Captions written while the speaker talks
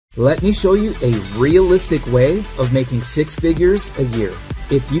Let me show you a realistic way of making six figures a year.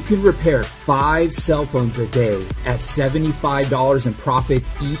 If you can repair 5 cell phones a day at $75 in profit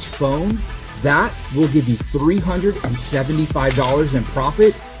each phone, that will give you $375 in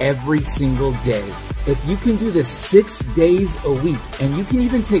profit every single day. If you can do this 6 days a week, and you can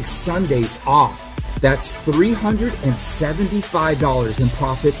even take Sundays off, that's $375 in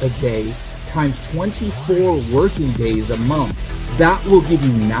profit a day times 24 working days a month. That will give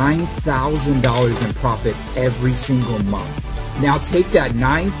you $9,000 in profit every single month. Now take that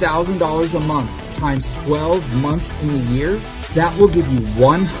 $9,000 a month times 12 months in a year. That will give you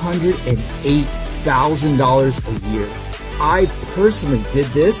 $108,000 a year. I personally did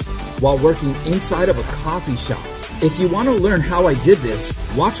this while working inside of a coffee shop. If you want to learn how I did this,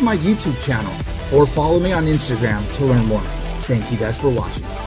 watch my YouTube channel or follow me on Instagram to learn more. Thank you guys for watching.